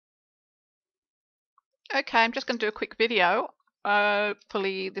Okay, I'm just going to do a quick video.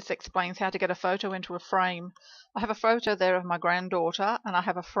 Hopefully this explains how to get a photo into a frame. I have a photo there of my granddaughter and I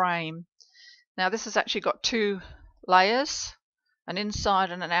have a frame. Now this has actually got two layers, an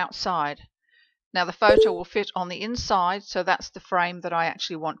inside and an outside. Now the photo will fit on the inside, so that's the frame that I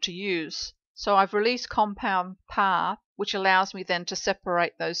actually want to use. So I've released compound par, which allows me then to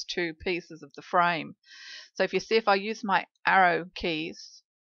separate those two pieces of the frame. So if you see, if I use my arrow keys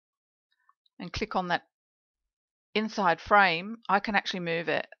and click on that inside frame, I can actually move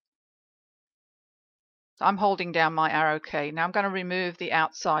it. So I'm holding down my arrow key. Now I'm going to remove the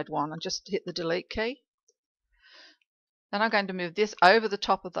outside one and just hit the delete key. Then I'm going to move this over the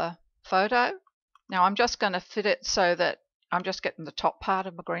top of the photo. Now I'm just going to fit it so that I'm just getting the top part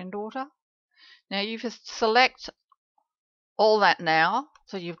of my granddaughter. Now you just select all that now,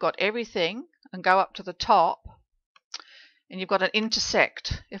 so you've got everything, and go up to the top and you've got an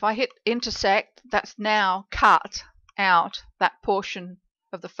intersect. If I hit intersect, that's now cut out that portion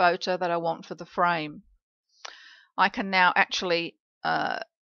of the photo that I want for the frame. I can now actually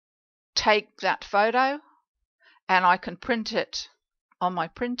take that photo and I can print it on my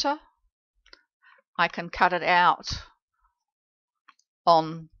printer. I can cut it out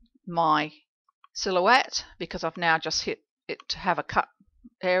on my silhouette because I've now just hit it to have a cut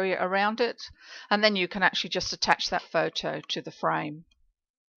area around it, and then you can actually just attach that photo to the frame.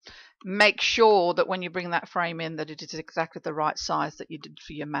 Make sure that when you bring that frame in that it is exactly the right size that you did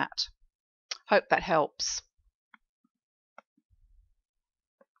for your mat. Hope that helps.